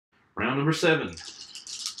Round number 7.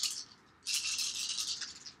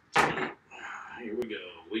 Here we go.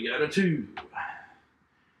 We got a 2.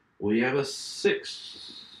 We have a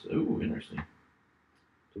 6. Oh, interesting.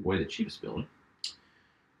 Took away the cheapest building.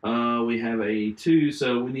 We have a 2,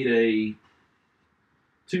 so we need a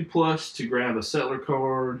 2+ to grab a settler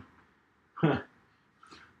card.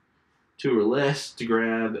 2 or less to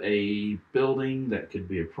grab a building. That could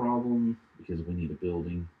be a problem because we need a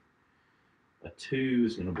building. A 2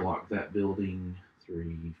 is going to block that building.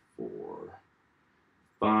 3, 4,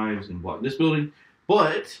 5 is going to block this building.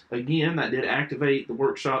 But, again, that did activate the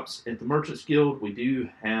workshops at the Merchants Guild. We do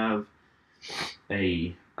have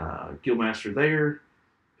a guildmaster there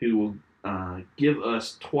who will give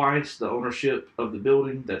us twice the ownership of the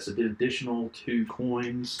building. That's an additional 2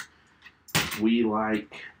 coins. We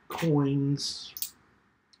like coins,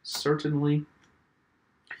 certainly.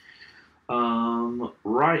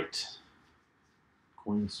 Right.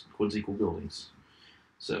 Coins equal buildings.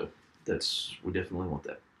 So, we definitely want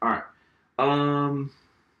that. All right. And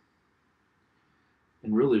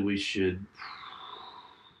really we should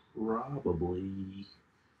probably,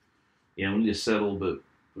 yeah, we need to settle, but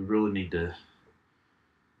we really need to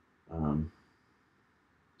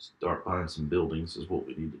start buying some buildings is what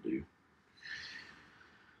we need to do.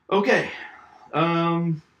 Okay.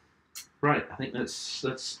 Right, I think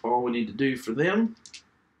that's all we need to do for them,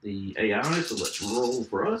 the AI, so let's roll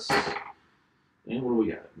for us. And what do we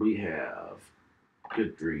got? We have,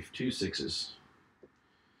 good grief, 2 6s.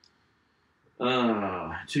 2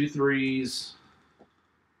 3s.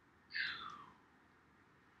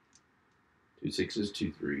 2 6s,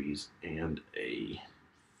 2 3s, and a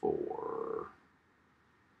 4.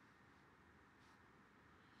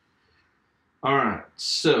 Alright,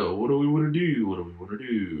 so what do we want to do? What do we want to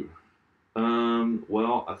do?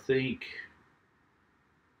 Well, I think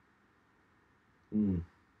we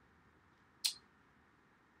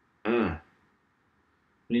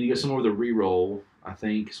need to get some more of the reroll, I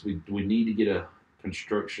think, because we need to get a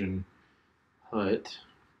construction hut,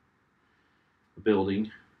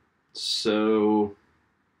 building. So,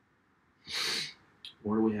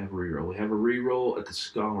 where do we have a reroll? We have a reroll at the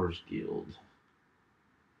Scholars Guild.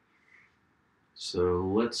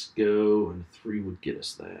 So let's go, and 3 would get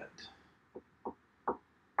us that.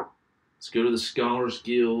 Let's go to the Scholars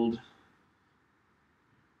Guild.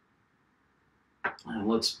 And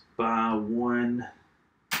let's buy 1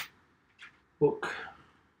 book.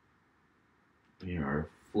 We are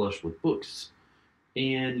flush with books.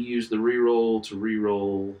 And use the reroll to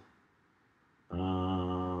reroll.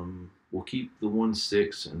 We'll keep the 1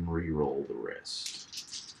 6 and reroll the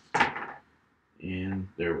rest. And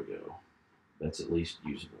there we go. That's at least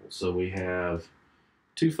usable. So we have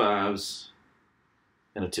 2 5s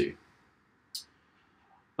and a 2.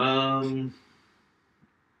 Alright,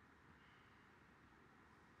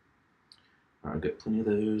 I've got plenty of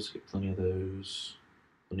those, plenty of those.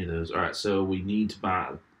 Alright, so we need to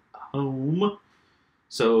buy a home.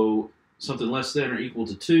 So something less than or equal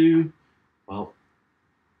to 2. Well,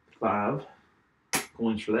 5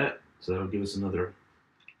 coins for that. So that'll give us another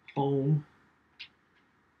home.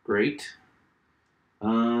 Great.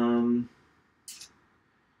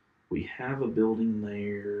 We have a building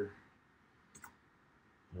there.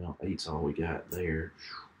 Well, 8's all we got there.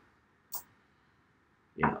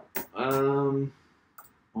 Yeah.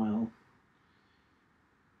 Well,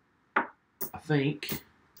 I think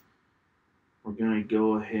we're going to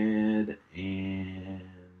go ahead and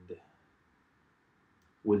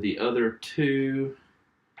with the other 2,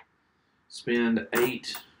 spend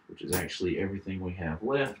 8, which is actually everything we have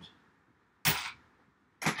left,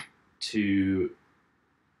 to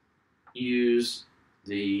use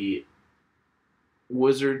the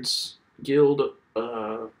Wizards Guild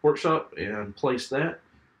workshop and place that.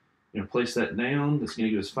 We're going to place that down. That's going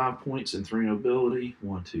to give us 5 points and 3 nobility.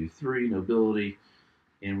 1, 2, 3 nobility.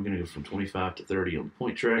 And we're going to go from 25 to 30 on the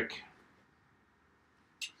point track.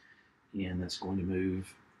 And that's going to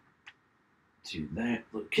move to that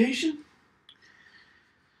location.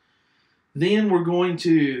 Then we're going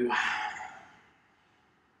to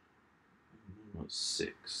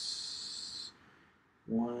 6.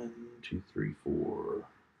 1, 2, 3, 4,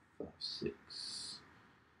 5, 6.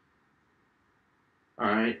 All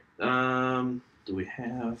right. Do we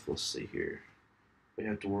have? Let's see here. We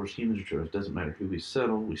have dwarves, humans, or trolls. Doesn't matter who we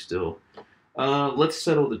settle. We still. Let's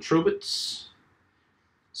settle the Trobits.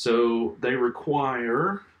 So they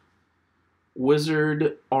require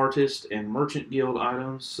Wizard, Artist, and Merchant Guild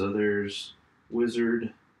items. So there's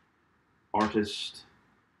Wizard, Artist,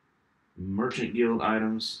 Merchant Guild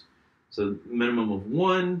items. So minimum of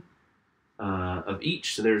 1 of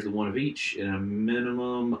each. So there's the 1 of each, and a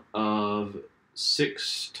minimum of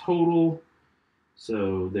 6 total.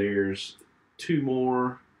 So there's 2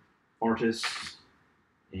 more artists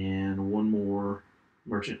and 1 more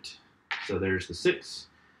merchant. So there's the 6.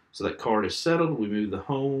 So that card is settled. We move the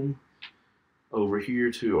home over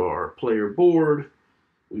here to our player board.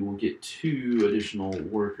 We will get 2 additional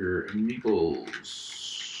worker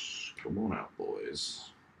meeples. Come on out, boys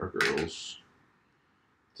or girls.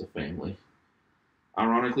 It's a family.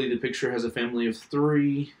 Ironically, the picture has a family of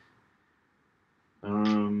 3.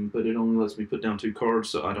 But it only lets me put down 2 cards,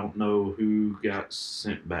 so I don't know who got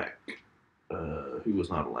sent back, who was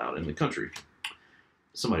not allowed in the country.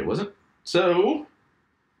 Somebody wasn't. So,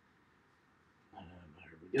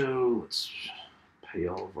 there we go. Let's pay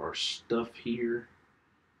all of our stuff here.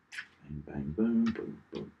 Bang, bang, boom, boom,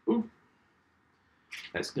 boom, boom.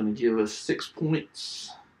 That's going to give us 6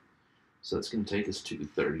 points. So that's going to take us to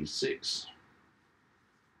 36.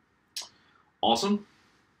 Awesome.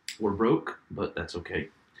 We're broke, but that's okay.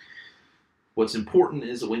 What's important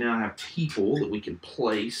is that we now have people that we can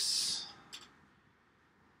place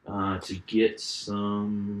to get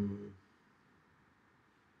some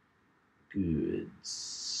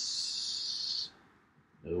goods.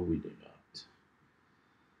 No, we do not.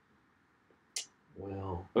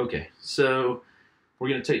 Well, okay. So we're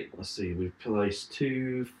going to take, let's see, we've placed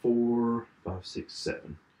 2, 4, 5, 6,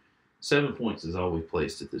 7. 7 points is all we've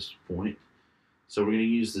placed at this point. So we're going to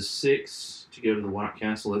use the 6 to go to the White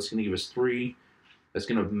Castle. That's going to give us 3. That's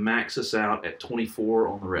going to max us out at 24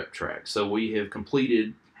 on the rep track. So we have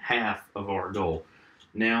completed half of our goal.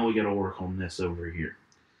 Now we got to work on this over here.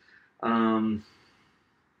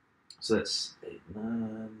 So that's 8,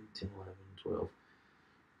 9, 10, 11, 12,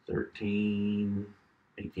 13,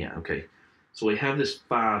 18. Yeah, okay. So we have this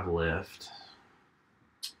 5 left.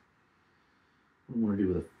 What do we want to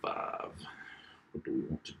do with a 5? What do we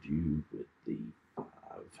want to do with the 5?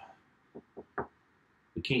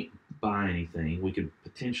 We can't buy anything. We could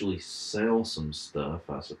potentially sell some stuff,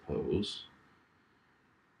 I suppose,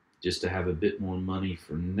 just to have a bit more money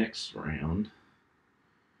for next round.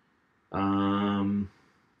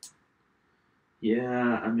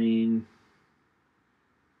 Yeah, I mean,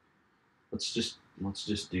 let's just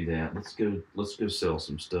do that. Let's go sell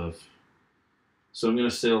some stuff. So I'm gonna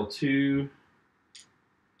sell 2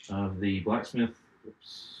 of the blacksmith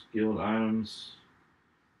guild items,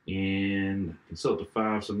 and I can sell it to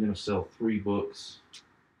 5, so I'm going to sell 3 books.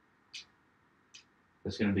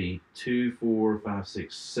 That's going to be 2, 4, 5,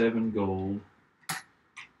 6, 7 gold.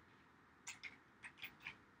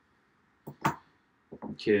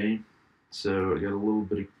 Okay, so I got a little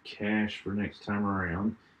bit of cash for next time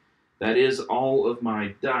around. That is all of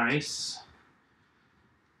my dice.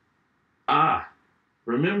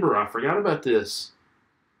 Remember, I forgot about this.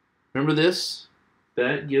 Remember this?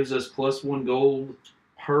 That gives us +1 gold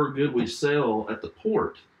per good we sell at the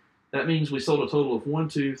port. That means we sold a total of 1,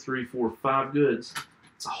 2, 3, 4, 5 goods.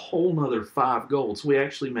 It's a whole nother 5 gold. So we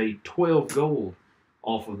actually made 12 gold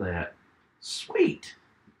off of that. Sweet.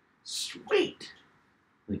 Sweet.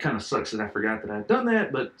 It kind of sucks that I forgot that I'd done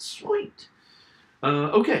that, but sweet.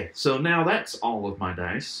 Okay, so now that's all of my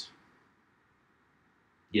dice.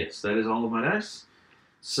 Yes, that is all of my dice.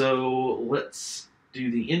 So let's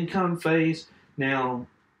do the income phase. Now,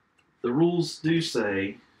 the rules do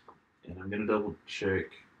say, and I'm going to double check.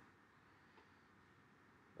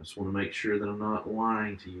 I just want to make sure that I'm not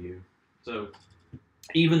lying to you. So,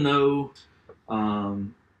 even though, well,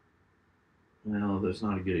 that's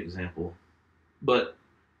not a good example, but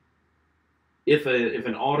if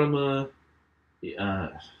an automa, if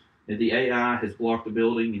the AI has blocked a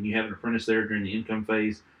building and you have an apprentice there during the income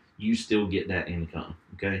phase, you still get that income.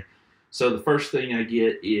 Okay. So the first thing I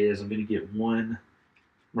get is I'm going to get 1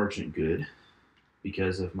 merchant good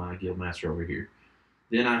because of my guild master over here.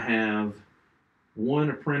 Then I have 1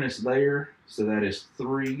 apprentice there, so that is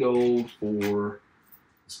 3 gold for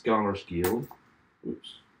Scholars Guild.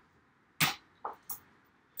 Oops.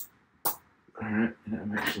 Alright,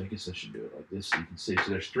 and actually, I guess I should do it like this so you can see.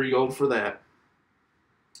 So there's 3 gold for that.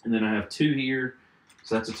 And then I have 2 here,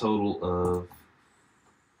 so that's a total of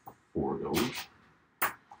 4 gold.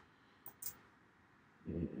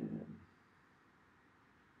 And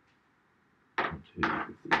 1, 2,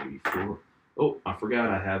 3, 4. Oh, I forgot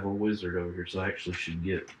I have a wizard over here, so I actually should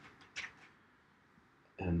get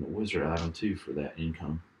a wizard item too for that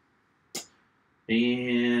income.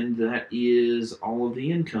 And that is all of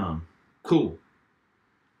the income. Cool.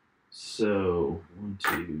 So 1,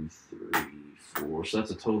 2, 3, 4. So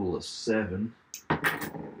that's a total of 7.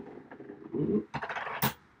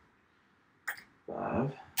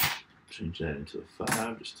 5. Change that into a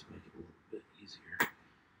 5 just to make it a little bit easier.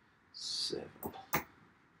 7.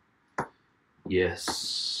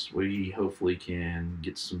 Yes, we hopefully can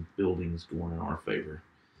get some buildings going in our favor.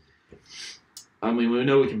 I mean, we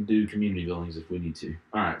know we can do community buildings if we need to.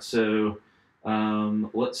 All right, so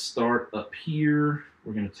let's start up here.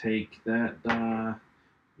 We're going to take that die.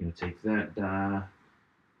 We're going to take that die.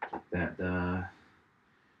 Take that die.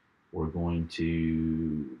 We're going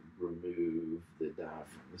to remove the die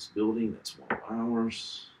from this building. That's one of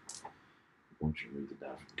ours. We're going to remove the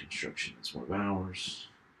die from construction. That's one of ours.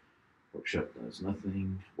 Workshop does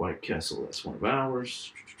nothing. White Castle, that's one of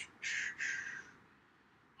ours.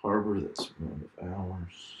 Harbor, that's one of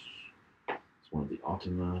ours. It's one of the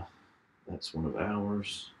Optima, that's one of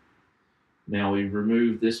ours. Now we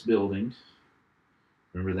remove this building.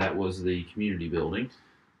 Remember, that was the community building.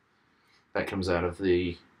 That comes out of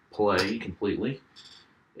the play completely.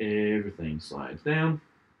 Everything slides down.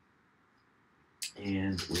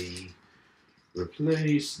 And we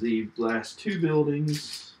replace the last two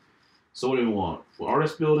buildings. So what do we want? Well,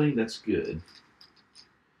 artist building, that's good.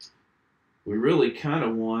 We really kind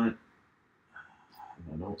of want,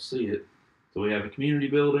 I don't see it. So we have a community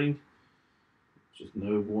building, which is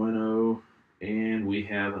no bueno, and we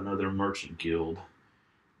have another merchant guild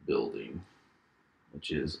building,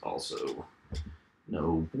 which is also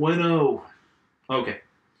no bueno. Okay.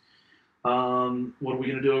 What are we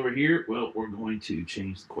going to do over here? Well, we're going to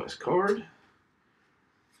change the quest card.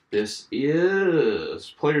 This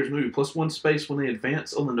is players move +1 space when they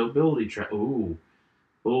advance on the nobility track. Ooh.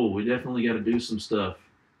 Oh, we definitely got to do some stuff.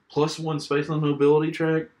 +1 space on the mobility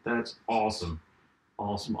track. That's awesome.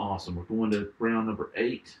 Awesome, awesome. We're going to round number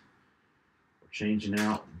 8. We're changing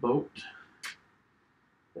out the boat.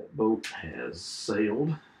 That boat has sailed.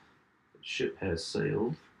 The ship has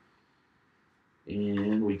sailed.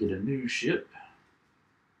 And we get a new ship.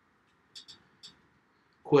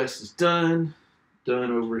 Quest is done.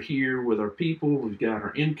 Done over here with our people. We've got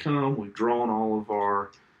our income. We've drawn all of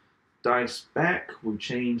our dice back. We've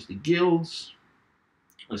changed the guilds.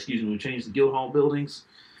 Excuse me, we've changed the guild hall buildings.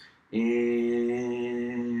 And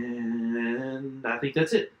I think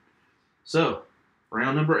that's it. So,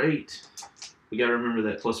 round number 8. We got to remember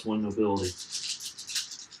that +1 nobility.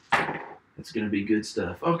 That's going to be good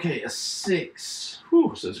stuff. Okay, a 6.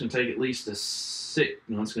 Whew, so it's going to take at least a 6.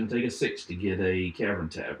 No, it's going to take a 6 to get a cavern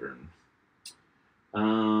tavern.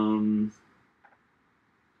 And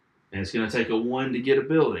it's going to take a 1 to get a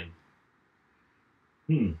building.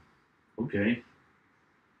 Okay.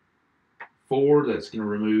 4, that's going to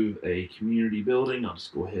remove a community building. I'll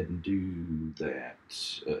just go ahead and do that.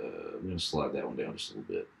 I'm going to slide that one down just a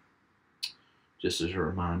little bit, just as a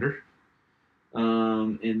reminder.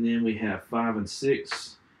 And then we have 5 and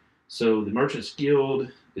 6. So the Merchant's Guild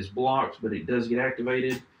is blocked, but it does get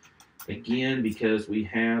activated. Again, because we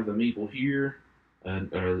have a meeple here,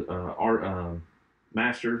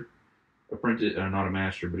 master, apprentice, not a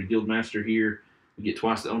master, but a guild master here. We get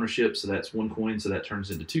twice the ownership, so that's 1 coin, so that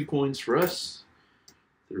turns into 2 coins for us.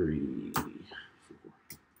 3,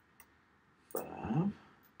 4,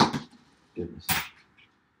 5. Goodness.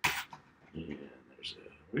 And there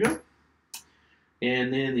we go.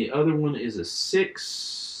 And then the other one is a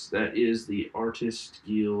 6. That is the Artist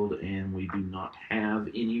Guild, and we do not have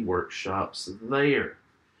any workshops there.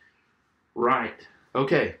 Right.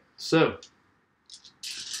 Okay, so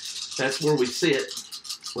that's where we sit.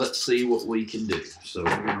 Let's see what we can do. So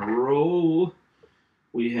we're going to roll.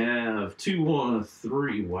 We have 2, 1,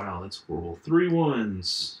 3. Wow, that's horrible. 3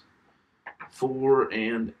 1s, 4,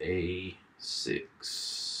 and a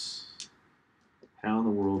 6. How in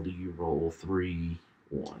the world do you roll 3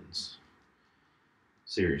 1s?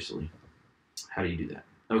 Seriously. How do you do that?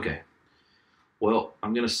 Okay. Well,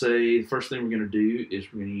 I'm going to say the first thing we're going to do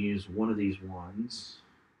is we're going to use one of these ones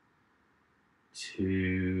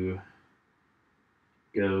to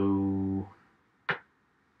go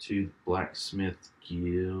to the Blacksmith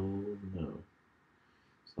Guild. No,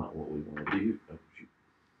 it's not what we want to do. Oh, shoot.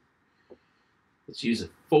 Let's use a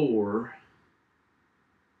 4.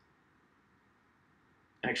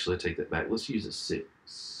 Actually, I take that back. Let's use a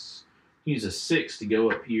 6. Use a 6 to go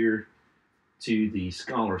up here to the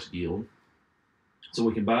Scholars Guild. So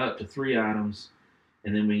we can buy up to 3 items,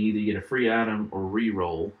 and then we either get a free item or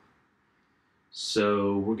re-roll.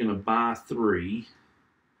 So we're going to buy 3.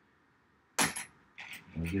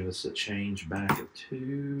 It'll give us a change back of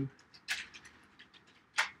 2.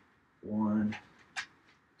 1,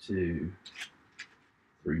 2,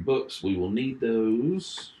 3 books. We will need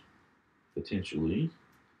those, potentially.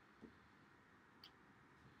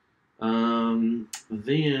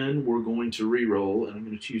 Then we're going to re-roll, and I'm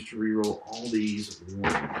going to choose to re-roll all these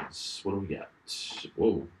 1s. What do we got?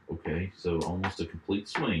 Whoa, okay, so almost a complete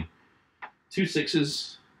swing. 2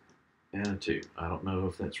 6s, and a 2. I don't know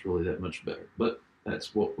if that's really that much better, but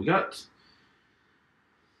that's what we got.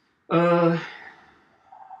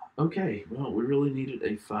 Okay, well, we really needed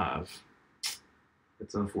a 5.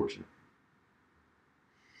 That's unfortunate.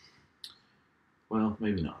 Well,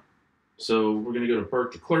 maybe not. So we're going to go to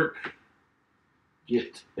Burke the Clerk,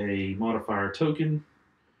 get a modifier token.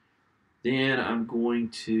 Then I'm going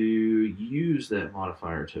to use that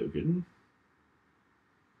modifier token.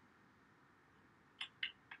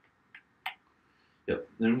 Yep,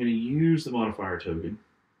 then I'm going to use the modifier token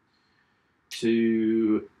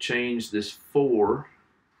to change this 4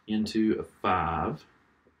 into a 5.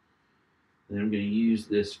 Then I'm going to use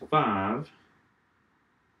this 5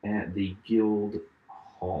 at the guild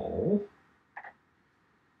hall.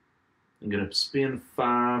 I'm going to spend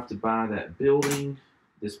 5 to buy that building.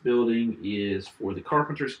 This building is for the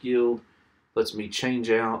Carpenters Guild. Lets me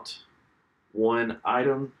change out 1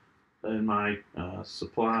 item in my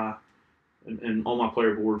supply and on my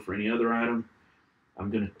player board for any other item. I'm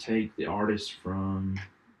going to take the artist from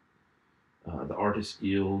the Artist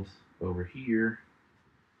Guild over here.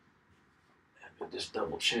 And just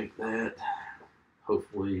double check that.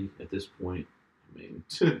 Hopefully at this point, I mean,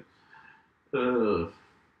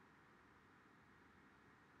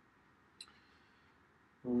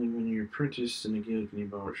 only when you're apprentice in a guild can you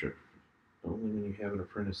buy a workshop. Only when you have an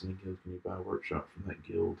apprentice in a guild can you buy a workshop from that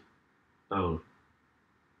guild. Oh.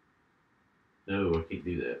 No, I can't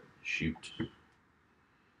do that. Shoot.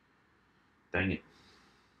 Dang it.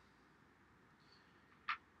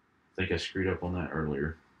 I think I screwed up on that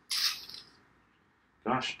earlier.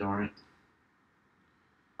 Gosh darn it.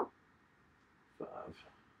 5.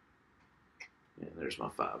 And there's my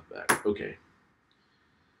 5 back. Okay.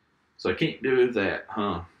 So I can't do that,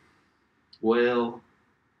 huh? Well,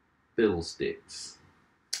 fiddlesticks.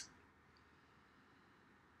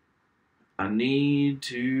 I need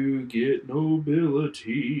to get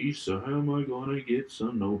nobility, so how am I gonna get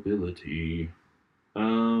some nobility?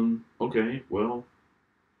 Okay, well,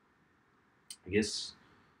 I guess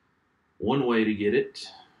one way to get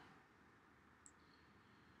it,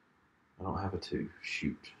 I don't have a 2,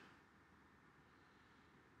 shoot.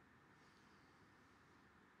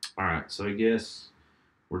 All right, so I guess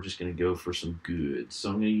we're just gonna go for some goods. So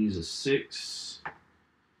I'm gonna use a 6,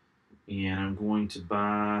 and I'm going to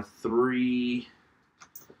buy 3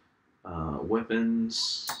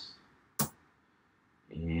 weapons,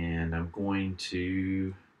 and I'm going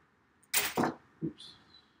to, oops,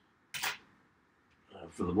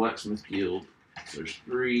 for the Blacksmith Guild, so there's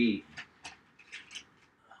 3,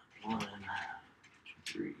 1, 2,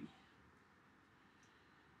 3.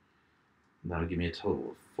 That'll give me a total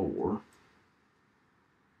of 4.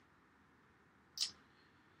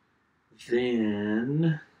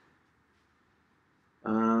 Then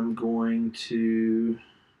I'm going to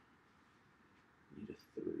need a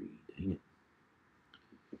 3. Dang it.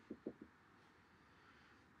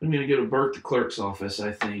 I'm going to go to Burke the Clerk's office,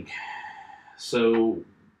 I think. So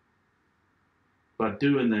by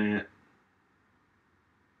doing that,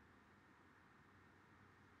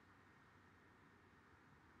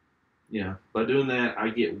 I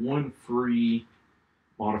get 1 free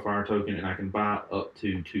modifier token, and I can buy up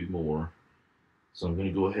to 2 more. So I'm going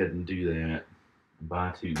to go ahead and do that and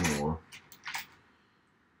buy 2 more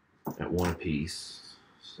at 1 apiece.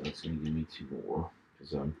 So that's going to give me 2 more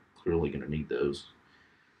because I'm clearly going to need those.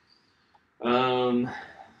 And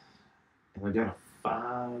I got a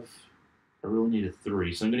 5. I really need a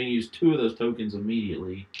 3. So I'm going to use 2 of those tokens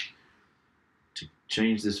immediately to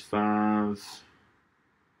change this 5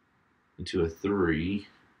 into a 3.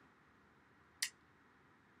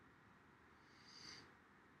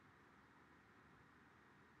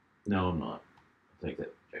 No, I'm not. I'll take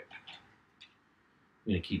that back.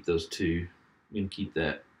 I'm going to keep those 2. I'm going to keep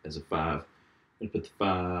that as a 5. I'm going to put the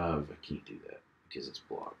 5. I can't do that because it's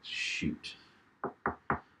blocked. Shoot.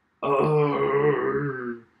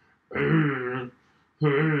 Oh.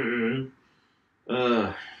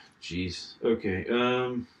 Jeez. Okay.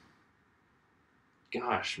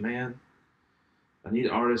 Gosh, man. I need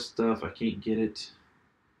artist stuff. I can't get it.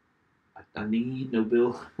 I need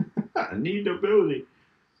nobility. I need nobility.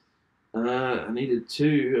 I needed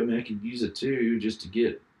 2. I mean, I could use a 2 just to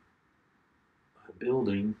get a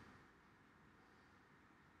building.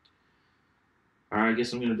 Alright, I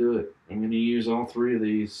guess I'm going to do it. I'm going to use all 3 of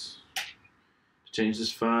these to change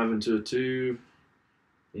this 5 into a 2.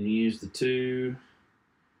 And use the 2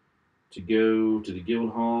 to go to the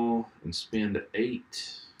guild hall and spend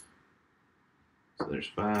 8. So there's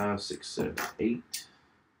 5, 6, 7, 8.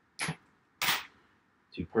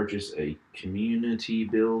 To purchase a community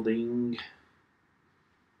building.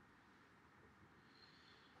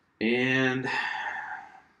 And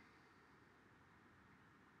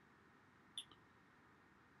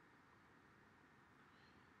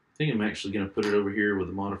think I'm actually going to put it over here with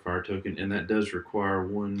a modifier token, and that does require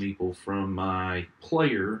 1 meeple from my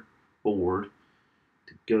player board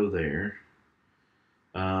to go there.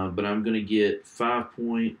 But I'm going to get 5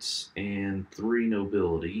 points and 3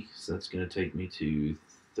 nobility, so that's going to take me to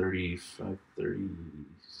 35,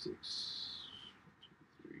 36,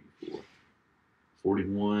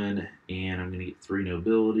 41, and I'm going to get 3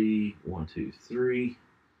 nobility, 1, 2, 3.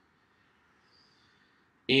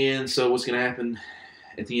 And so what's going to happen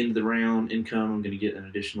at the end of the round, income, I'm going to get an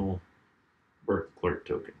additional birth clerk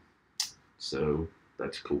token. So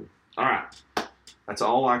that's cool. All right. That's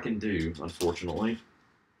all I can do, unfortunately.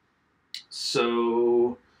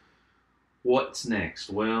 So what's next?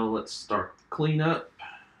 Well, let's start the cleanup.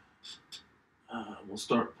 We'll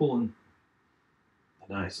start pulling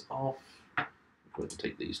the dice off. Go ahead and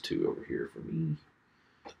take these 2 over here for me.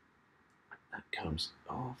 That comes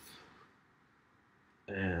off.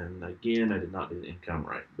 And again, I did not do the income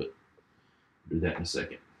right, but I'll do that in a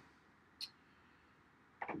second.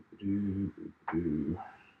 The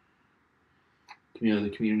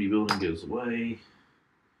community building goes away.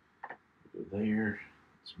 Go there.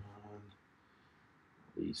 That's mine.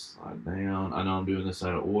 These slide down. I know I'm doing this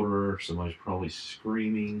out of order. Somebody's probably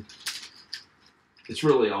screaming. It's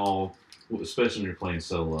really all, especially when you're playing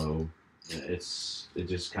solo, it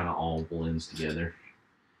just kind of all blends together.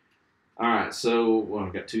 All right, so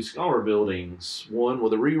I've got 2 scholar buildings. One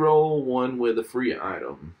with a reroll, one with a free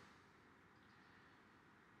item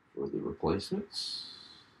for the replacements.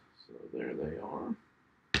 So there they are.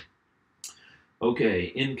 Okay,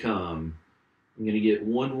 income. I'm going to get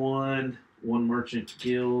 1 merchant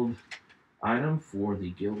guild item for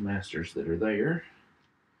the guild masters that are there.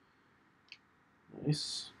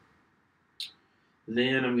 Nice.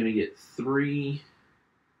 Then I'm going to get 3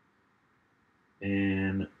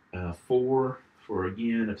 and 4 for,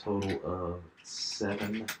 again, a total of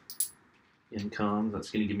 7 income.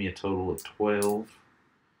 That's going to give me a total of 12.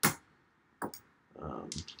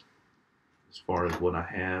 As far as what I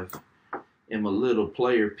have in my little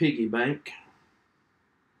player piggy bank.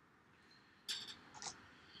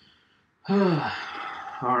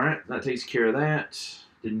 Alright, that takes care of that.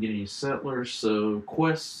 Didn't get any settlers, so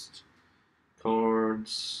quest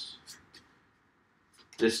cards.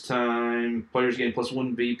 This time, players gain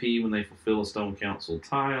 +1 BP when they fulfill a Stone Council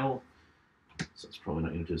tile. So it's probably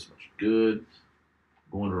not going to do as much good.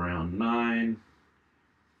 Going around 9.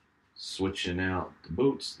 Switching out the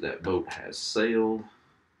boats. That boat has sailed.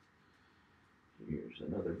 Here's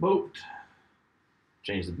another boat.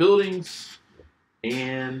 Change the buildings.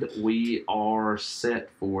 And we are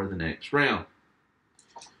set for the next round.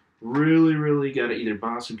 Really got to either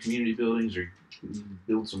buy some community buildings or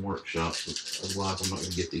build some workshops. Otherwise, I'm not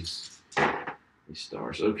going to get these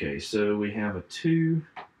stars. Okay, so we have a 2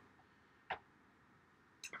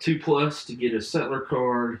 plus to get a settler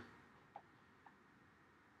card.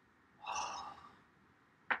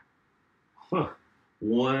 Huh.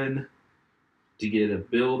 1 to get a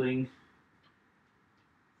building.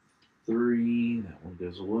 3, that one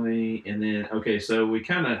goes away. And then, okay, so we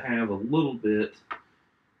kind of have a little bit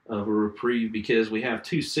of a reprieve because we have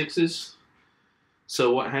 2 6s.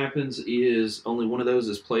 So what happens is only one of those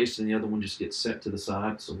is placed and the other one just gets set to the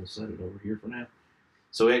side. So we'll set it over here for now.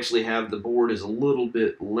 So we actually have the board is a little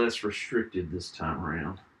bit less restricted this time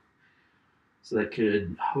around. So that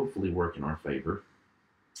could hopefully work in our favor.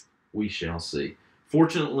 We shall see.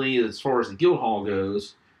 Fortunately, as far as the guild hall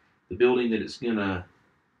goes, the building that it's going to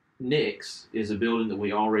nix is a building that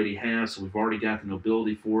we already have, so we've already got the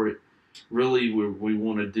nobility for it. Really, we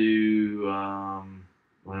want to do,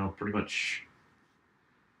 well, pretty much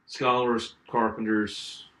scholars,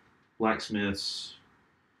 carpenters, blacksmiths,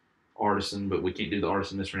 artisan, but we can't do the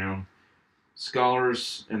artisan this round.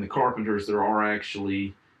 Scholars and the carpenters, there are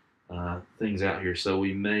actually things out here, so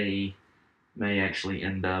we may actually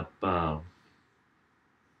end up,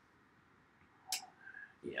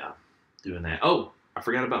 yeah, doing that. Oh, I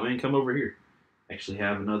forgot about my income over here. Actually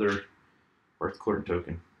have another Earth Clerk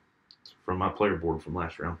token from my player board from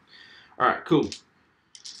last round. All right, cool.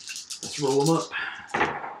 Let's roll them up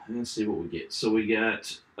and see what we get. So we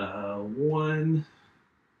got 1,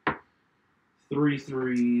 3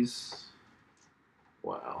 3s.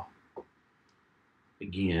 Wow.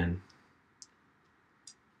 Again,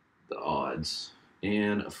 the odds,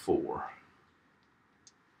 and a 4.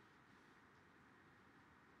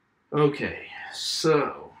 Okay,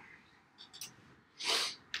 so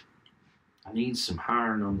I need some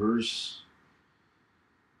higher numbers.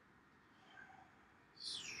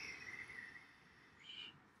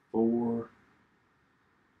 4.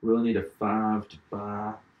 Really need a 5 to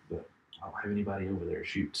buy, but I don't have anybody over there.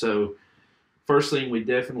 Shoot. So First thing we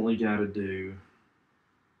definitely got to do.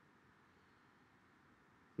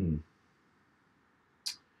 We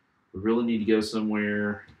really need to go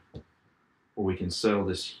somewhere where we can sell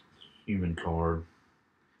this human card.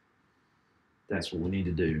 That's what we need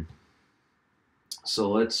to do. So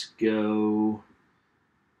let's go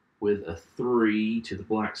with a 3 to the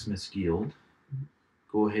Blacksmith's Guild.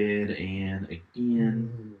 Go ahead and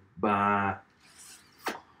again buy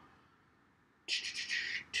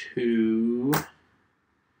 2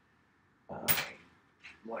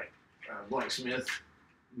 blacksmith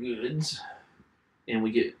goods, and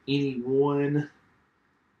we get any one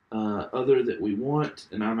other that we want.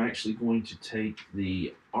 And I'm actually going to take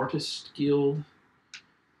the Artist Guild.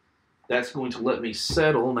 That's going to let me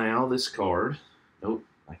settle now this card. Nope,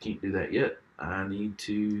 I can't do that yet. I need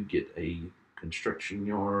to get a construction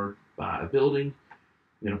yard, buy a building.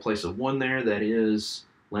 I'm going to place a 1 there that is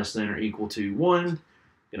less than or equal to 1. I'm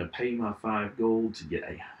going to pay my 5 gold to get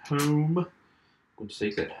a home. I'm going to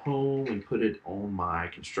take that home and put it on my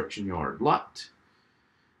construction yard lot.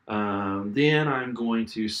 Then I'm going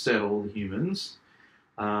to settle the humans.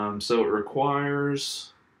 So it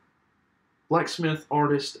requires blacksmith,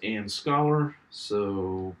 artist, and scholar.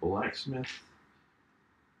 So blacksmith,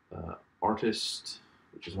 artist,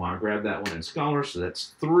 which is why I grabbed that one, and scholar. So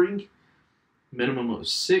that's 3. Minimum of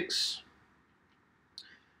 6.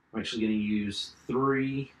 I'm actually going to use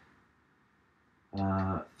 3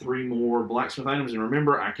 more blacksmith items. And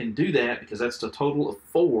remember, I can do that because that's the total of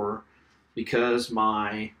 4, because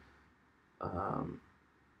my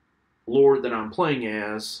lord that I'm playing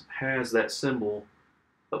as has that symbol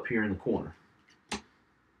up here in the corner.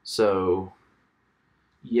 So,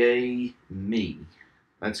 yay me.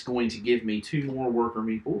 That's going to give me 2 more worker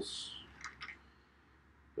meeples.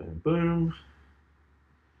 Boom, boom.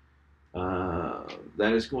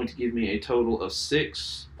 That is going to give me a total of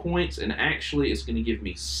 6 points, and actually it's going to give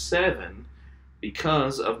me 7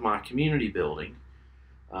 because of my community building.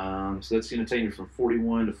 So that's going to take me from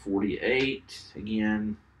 41 to 48.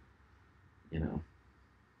 Again, you know.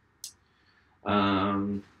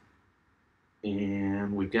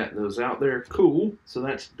 And we've got those out there. Cool. So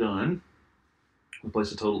that's done. We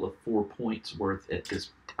place a total of 4 points worth at this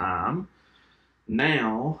time.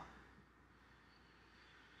 Now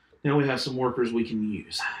we have some workers we can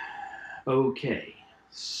use. Okay,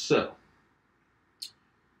 so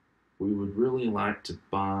we would really like to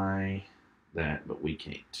buy that, but we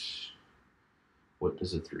can't. What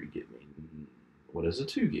does a 3 get me? What does a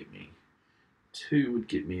 2 get me? 2 would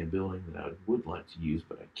get me a building that I would like to use,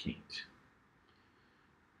 but I can't.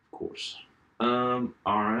 Of course.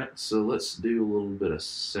 Alright, so let's do a little bit of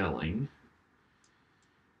selling.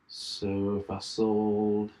 So if I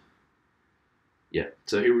sold... Yeah,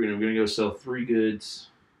 so here we're going to go sell 3 goods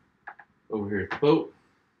over here at the boat.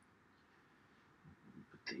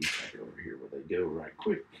 Put these back over here where they go right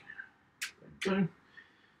quick. Okay.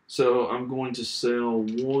 So I'm going to sell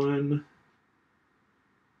 1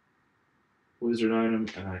 wizard item,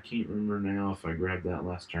 and I can't remember now if I grabbed that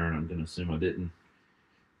last turn. I'm going to assume I didn't.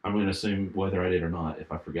 I'm going to assume whether I did or not.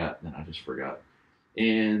 If I forgot, then I just forgot.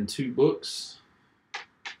 And 2 books.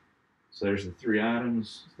 So there's the 3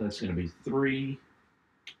 items. That's going to be 3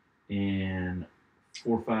 and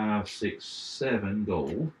 4, 5, 6, 7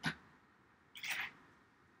 gold.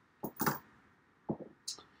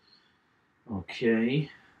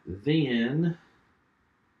 Okay, then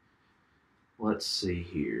let's see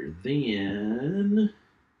here. Then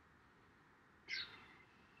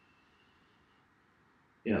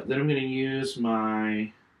I'm going to use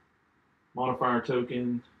my modifier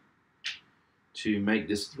token to make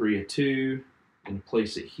this 3 a 2 and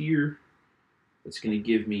place it here. It's going to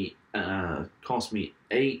give me, cost me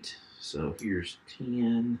 8. So here's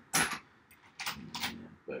 10. And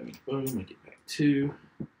boom, boom, I get back 2.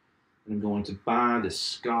 I'm going to buy the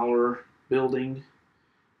scholar building.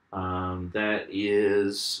 That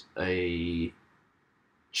is a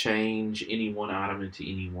change any one item into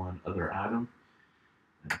any one other item.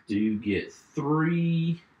 I do get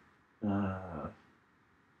 3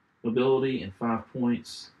 nobility and 5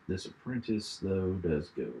 points. This apprentice, though, does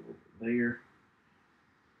go over there.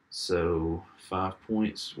 So 5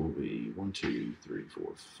 points will be 1, 2, 3,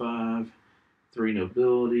 4, 5. 3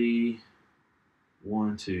 nobility.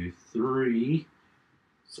 1, 2, 3.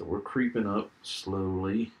 So we're creeping up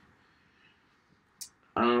slowly.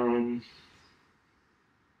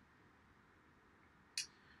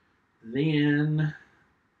 Then,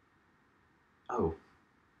 oh,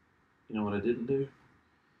 you know what I didn't do?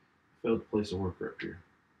 I failed to place a worker up here.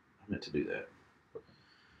 I meant to do that.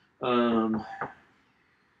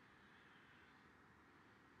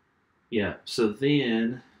 Yeah, so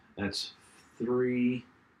then that's 3,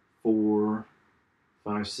 4,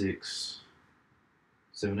 5, 6,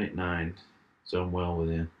 7, 8, 9. So I'm well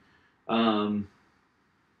within. They're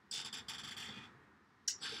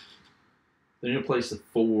going to place the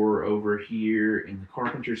 4 over here in the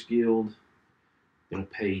Carpenters Guild. Going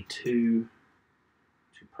to pay 2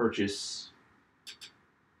 to purchase.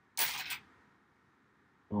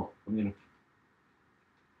 Well, I'm going to.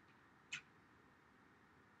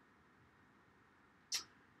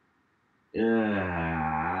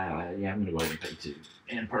 Yeah, I'm going to go ahead and pay 2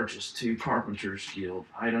 and purchase 2 Carpenters Guild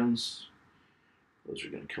items. Those are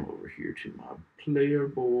going to come over here to my player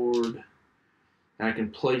board. I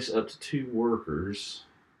can place up to 2 workers.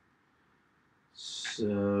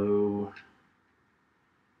 So,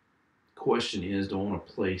 the question is, do I want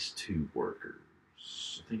to place 2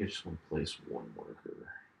 workers? I think I just want to place 1 worker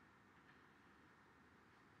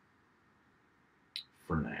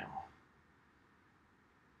for now.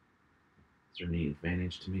 Is there any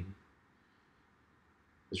advantage to me?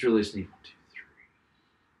 Let's really just need 1, 2,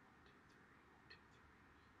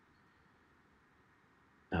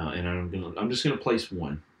 3. And I'm just gonna place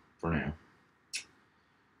 1 for now.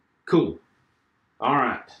 Cool. All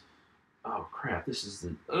right. Oh crap! This is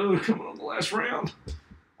coming on the last round.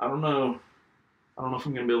 I don't know if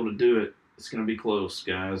I'm gonna be able to do it. It's gonna be close,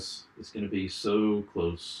 guys. It's gonna be so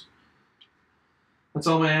close. That's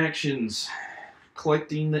all my actions.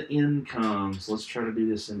 Collecting the incomes. Let's try to do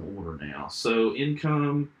this in order now. So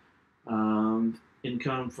income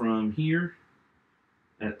from here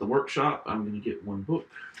at the workshop. I'm going to get 1 book.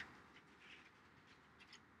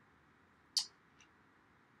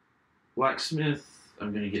 Blacksmith.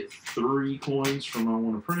 I'm going to get 3 coins from my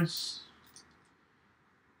 1 apprentice.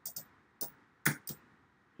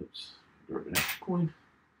 Oops, grab an extra coin.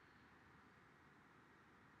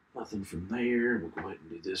 Nothing from there. We'll go ahead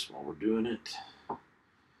and do this while we're doing it.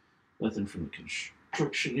 Nothing from the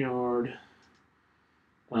construction yard.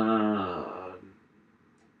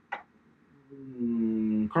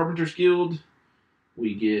 Carpenters Guild.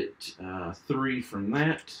 We get 3 from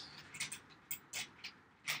that.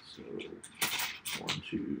 So 1,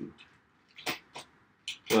 2.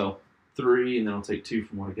 Well, 3, and then I'll take 2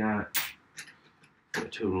 from what I got. For a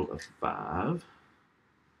total of 5.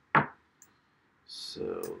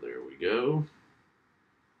 So there we go.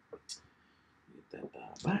 Get that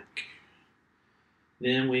dial back.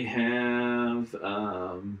 Then we have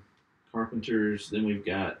Carpenters. Then we've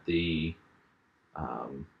got the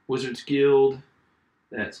Wizards Guild.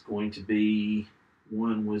 That's going to be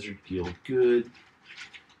 1 Wizard Guild good.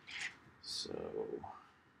 So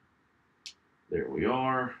there we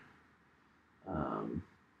are.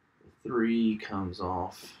 3 comes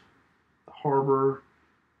off the harbor.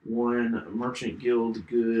 1 Merchant Guild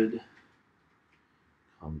good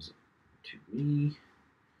comes to me.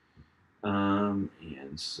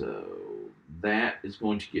 And so that is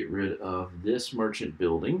going to get rid of this merchant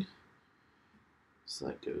building. So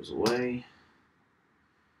that goes away.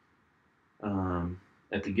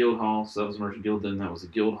 At the guild hall, so that was merchant guild, then that was the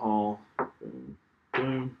guild hall. Boom,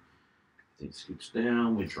 boom. I think scoots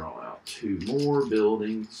down. We draw out 2 more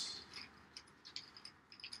buildings.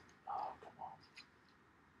 Oh, come on.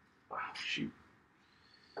 Oh, shoot.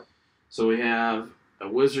 So we have a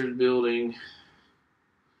wizard building,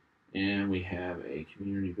 and we have a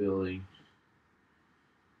community building.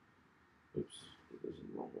 Oops, it goes in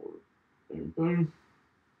the wrong order. Boom, boom.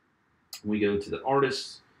 We go to the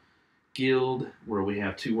artists guild where we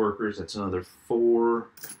have 2 workers. That's another 4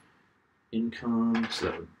 income. So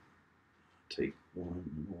that would take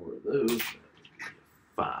 1 more of those.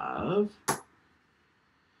 That would be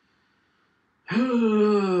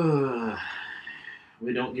 5.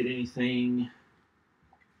 We don't get anything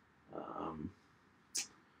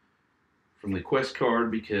from the quest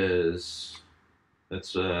card because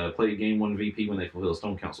that's play a game 1 VP when they fulfill a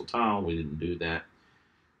Stone Council tile. We didn't do that.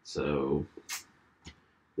 So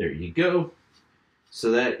there you go. So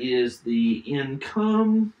that is the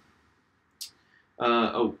income.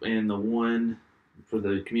 Oh, and the 1 for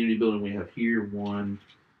the community building we have here, 1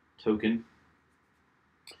 token.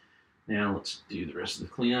 Now let's do the rest of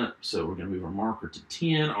the cleanup. So we're going to move our marker to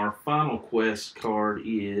 10. Our final quest card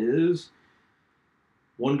is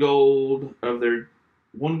 1 gold of their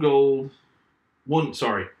players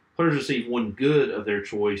receive 1 good of their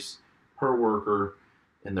choice per worker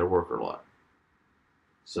in their worker lot.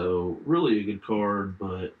 So really a good card,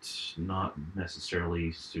 but not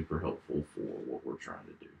necessarily super helpful for what we're trying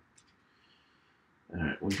to do. All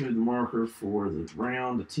right, we move the marker for the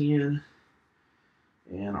round to 10.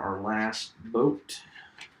 And our last boat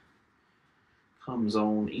comes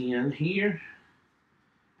on in here.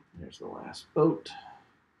 There's the last boat.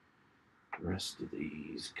 The rest of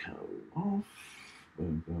these go off.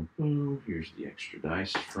 Boom, boom, boom. Here's the extra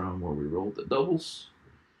dice from where we rolled the doubles.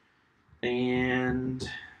 And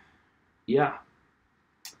yeah,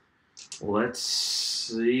 let's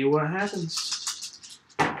see what happens.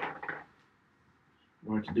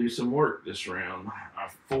 We're going to do some work this round. A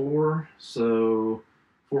 4, so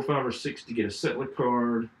 4, 5, or 6 to get a settler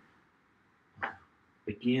card.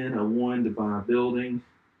 Again, a 1 to buy a building.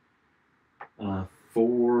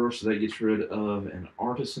 4, so that gets rid of an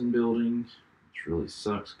artisan building, which really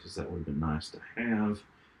sucks because that would have been nice to have.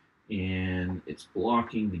 And it's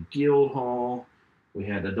blocking the guild hall. We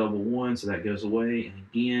had a double 1, so that goes away. And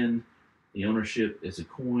again, the ownership is a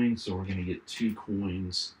coin, so we're going to get 2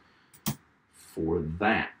 coins for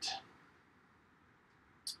that.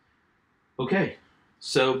 Okay,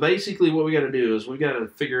 so basically what we got to do is we got to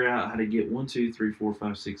figure out how to get 1, 2, 3, 4,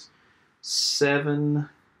 5, 6, 7,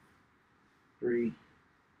 3,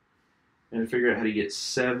 and figure out how to get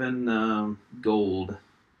 7 gold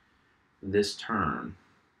this turn.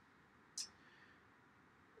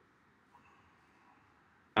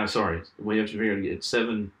 Sorry, we have to figure out how to get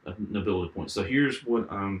 7 nobility points. So here's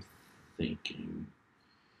what I'm thinking.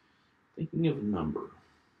 Thinking of a number.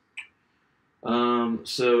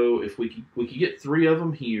 So if we could get 3 of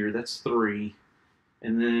them here, that's 3,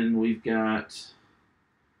 and then we've got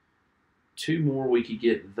 2 more we could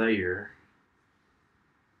get there.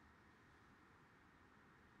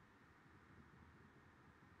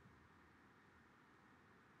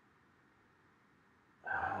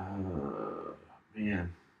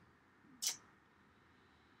 Man.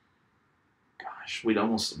 Gosh,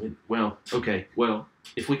 well, okay, well,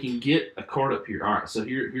 if we can get a card up here. All right, so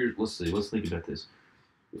here, let's see, let's think about this.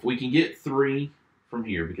 If we can get 3 from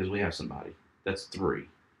here because we have somebody, that's 3.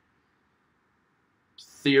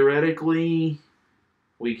 Theoretically,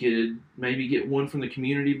 we could maybe get 1 from the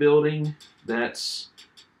community building. That's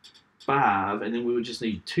 5, and then we would just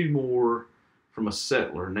need 2 more from a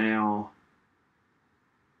settler. Now,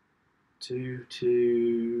 2,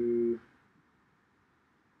 2,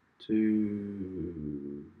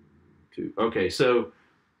 2, 2. Okay, so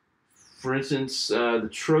for instance, the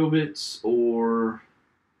Trobits or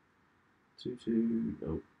 2, 2.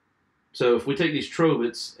 Nope. So if we take these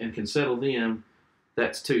Trobits and can settle them,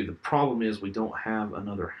 that's 2. The problem is we don't have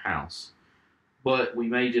another house, but we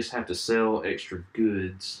may just have to sell extra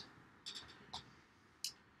goods.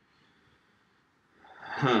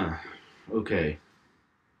 Huh. Okay.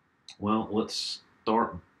 Well, let's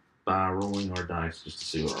start by rolling our dice just to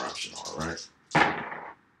see what our options are, right?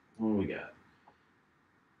 What do we got?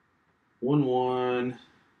 1, 1,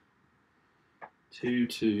 2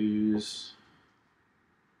 2s,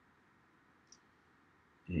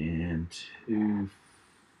 and 2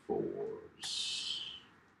 4s.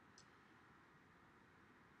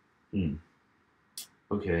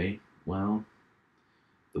 Okay, well,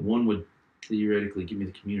 the 1 would theoretically give me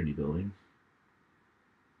the community building.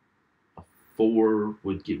 4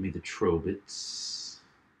 would give me the Trobits.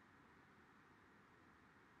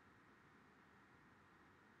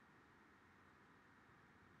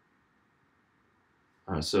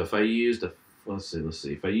 All right, so if I used a, let's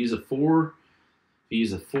see. If I use a 4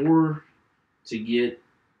 to get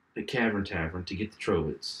the Cavern Tavern to get the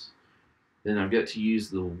Trobits, then I've got to use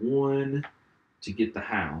the 1 to get the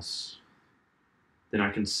house. Then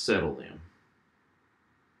I can settle them.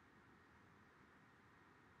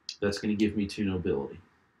 That's going to give me 2 nobility.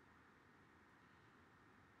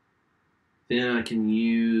 Then I can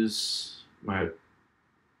use my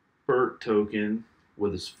Burt token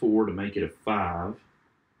with his 4 to make it a 5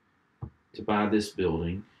 to buy this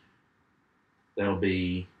building. That'll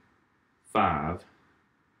be 5.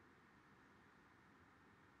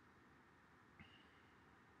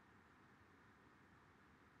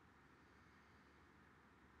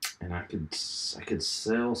 And I could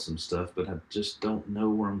sell some stuff, but I just don't know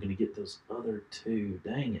where I'm going to get those other 2.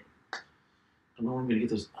 Dang it. I don't know where I'm going to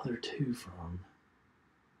get those other 2 from.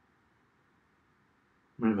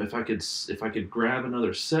 I mean, if I could grab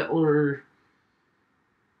another settler,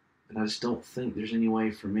 but I just don't think there's any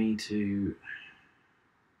way for me to.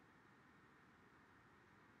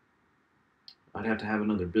 I'd have to have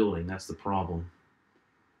another building. That's the problem.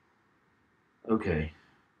 Okay.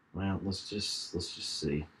 Well, let's just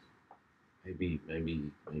see. Maybe I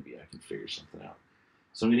can figure something out.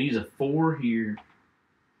 So I'm going to use a 4 here,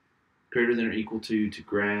 greater than or equal to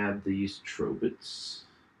grab these Trobits.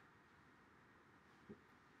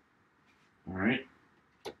 All right.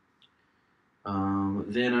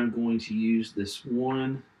 Then I'm going to use this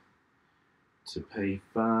 1 to pay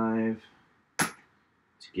 5 to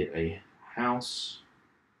get a house.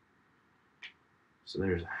 So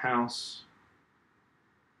there's a house.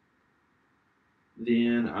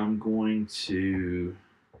 Then I'm going to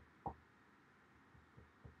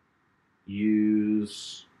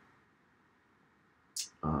use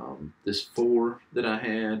this 4 that I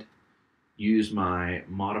had, use my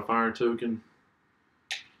modifier token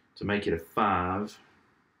to make it a 5,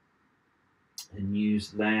 and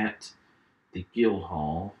use that, the guild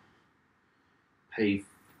hall, pay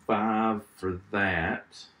 5 for that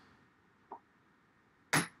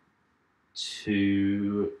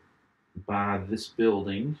to buy this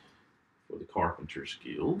building for the Carpenters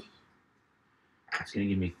Guild. It's going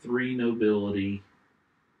to give me 3 nobility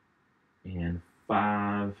and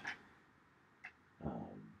 5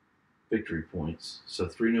 victory points. So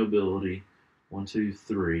 3 nobility, 1, 2,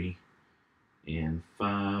 3, and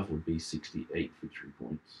 5 would be 68 victory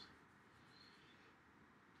points.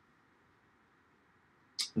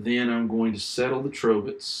 Then I'm going to settle the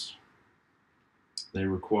Trobits. They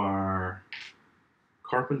require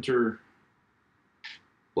carpenter,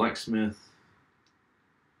 blacksmith,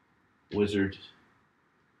 wizard,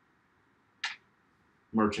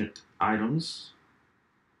 merchant items.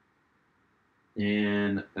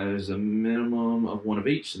 And there's a minimum of 1 of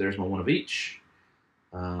each, so there's my 1 of each.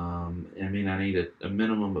 I mean, I need a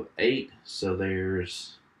minimum of 8, so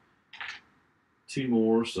there's 2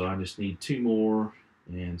 more, so I just need 2 more,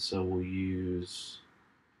 and so we'll use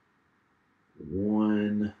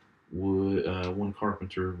 1 wood, 1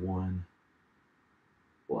 carpenter, 1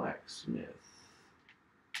 blacksmith.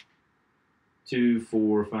 2,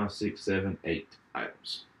 4, 5, 6, 7, 8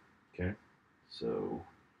 items. Okay, so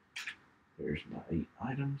there's my 8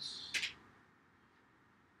 items.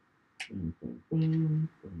 Boom, boom, boom,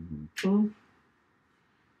 boom, boom.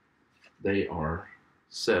 They are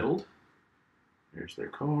settled. There's their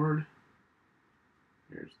card.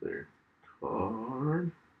 There's their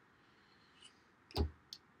card.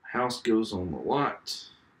 House goes on the lot.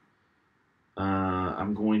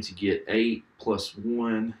 I'm going to get 8 plus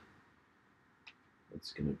 1.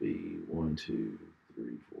 That's going to be 1, 2,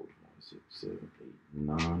 3, 4, 5, 6, 7, 8,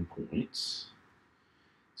 9 points.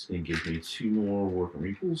 It's going to give me 2 more working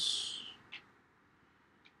equals,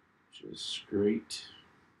 which is great.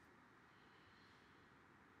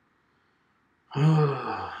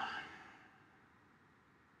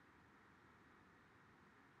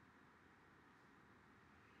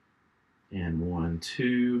 And 1,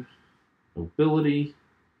 2, nobility.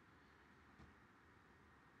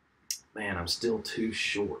 Man, I'm still too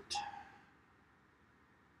short.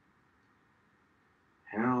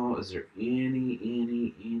 How is there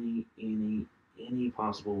any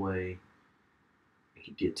possible way I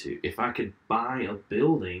could get to? If I could buy a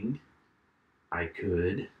building, I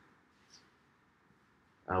could.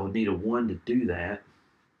 I would need a 1 to do that.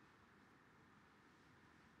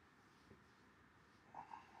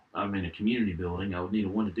 I'm in a community building. I would need a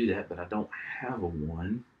 1 to do that, but I don't have a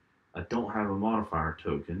 1. I don't have a modifier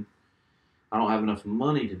token. I don't have enough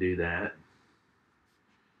money to do that.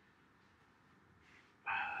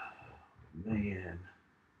 Man.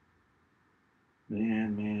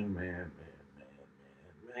 Man,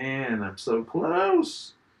 I'm so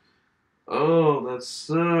close. Oh, that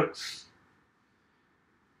sucks.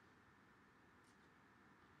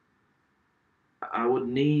 I would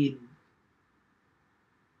need,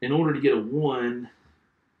 in order to get a 1,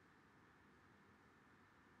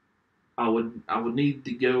 I would need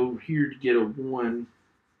to go here to get a 1.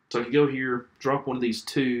 So I could go here, drop one of these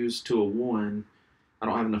 2s to a 1. I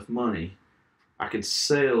don't have enough money. I could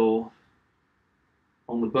sell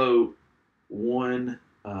on the boat 1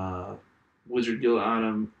 Wizard Guild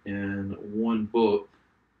item and 1 book.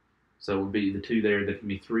 So it would be the 2 there. That can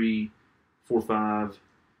be 3, 4, 5,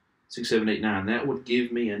 6, 7, 8, 9. That would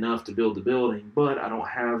give me enough to build the building, but I don't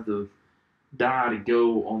have the die to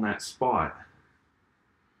go on that spot.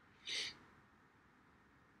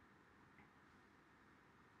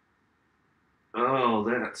 Oh,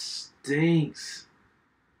 that stinks.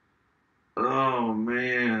 Oh,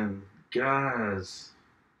 man. Guys,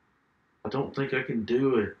 I don't think I can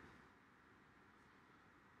do it.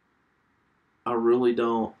 I really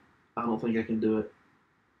don't. I don't think I can do it.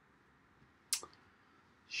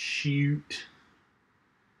 Shoot.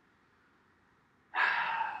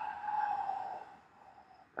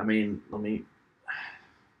 I mean,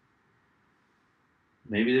 maybe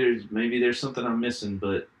there's something I'm missing,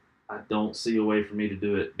 but I don't see a way for me to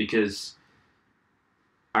do it, because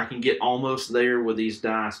I can get almost there with these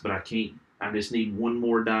dice, but I can't. I just need 1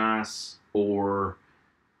 more dice or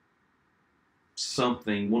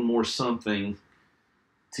something, 1 more something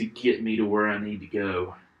to get me to where I need to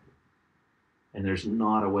go. And there's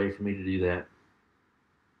not a way for me to do that.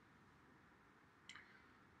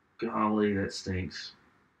 Golly, that stinks.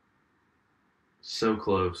 So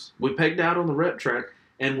close. We pegged out on the rep track,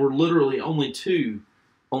 and we're literally only 2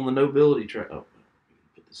 on the nobility track. Oh,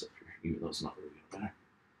 put this up here, even though it's not really going to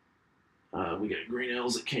matter. We got green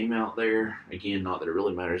L's that came out there. Again, not that it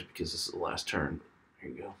really matters because this is the last turn. But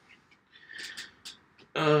here you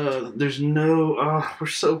go. There's no. We're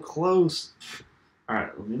so close. All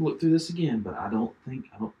right, let me look through this again. But I don't think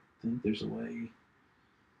there's a way.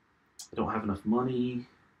 I don't have enough money.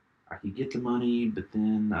 I could get the money, but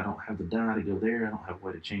then I don't have the die to go there. I don't have a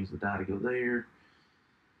way to change the die to go there.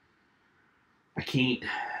 I can't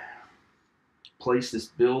place this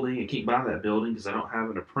building. I can't buy that building because I don't have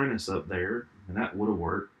an apprentice up there. And that would have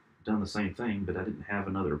worked, done the same thing, but I didn't have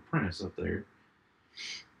another apprentice up there.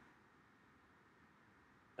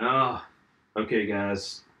 Okay,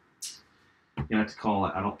 guys. You're gonna have to call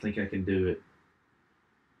it. I don't think I can do it.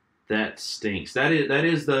 That stinks. That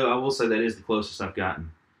is though, I will say that is the closest I've gotten.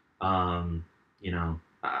 You know,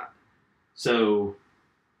 so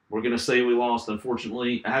we're going to say we lost,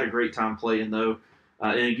 unfortunately. I had a great time playing, though.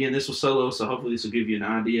 And again, this was solo, so hopefully this will give you an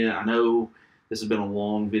idea. I know this has been a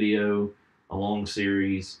long video, a long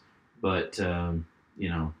series, but, you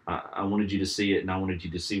know, I wanted you to see it, and I wanted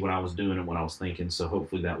you to see what I was doing and what I was thinking, so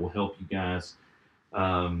hopefully that will help you guys.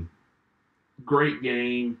 Great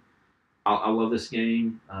game. I love this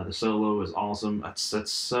game. The solo is awesome. I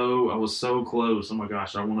was so close. Oh my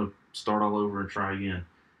gosh, I want to start all over and try again.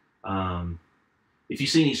 If you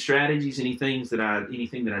see any strategies, anything that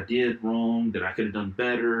I did wrong, that I could have done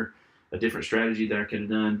better, a different strategy that I could have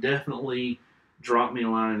done, definitely drop me a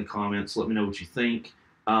line in the comments. Let me know what you think.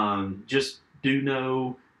 Just do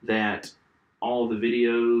know that all the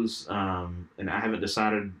videos, and I haven't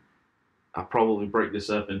decided. I'll probably break this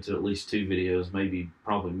up into at least 2 videos,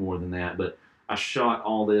 probably more than that. But I shot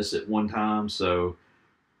all this at one time, so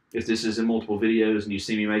if this is in multiple videos and you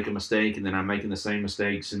see me make a mistake and then I'm making the same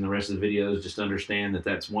mistakes in the rest of the videos, just understand that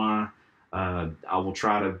that's why. I will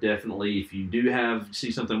try to definitely, if you do see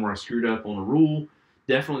something where I screwed up on a rule,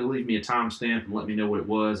 definitely leave me a timestamp and let me know what it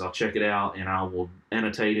was. I'll check it out and I will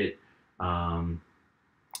annotate it, you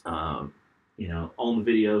know, on the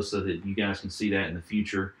video so that you guys can see that in the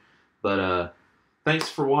future. But thanks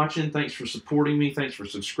for watching. Thanks for supporting me. Thanks for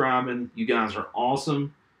subscribing. You guys are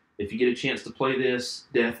awesome. If you get a chance to play this,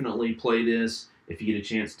 definitely play this. If you get a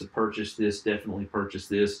chance to purchase this, definitely purchase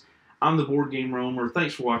this. I'm the Board Game Roamer.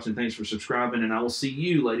 Thanks for watching. Thanks for subscribing. And I will see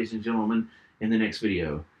you, ladies and gentlemen, in the next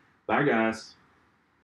video. Bye, guys.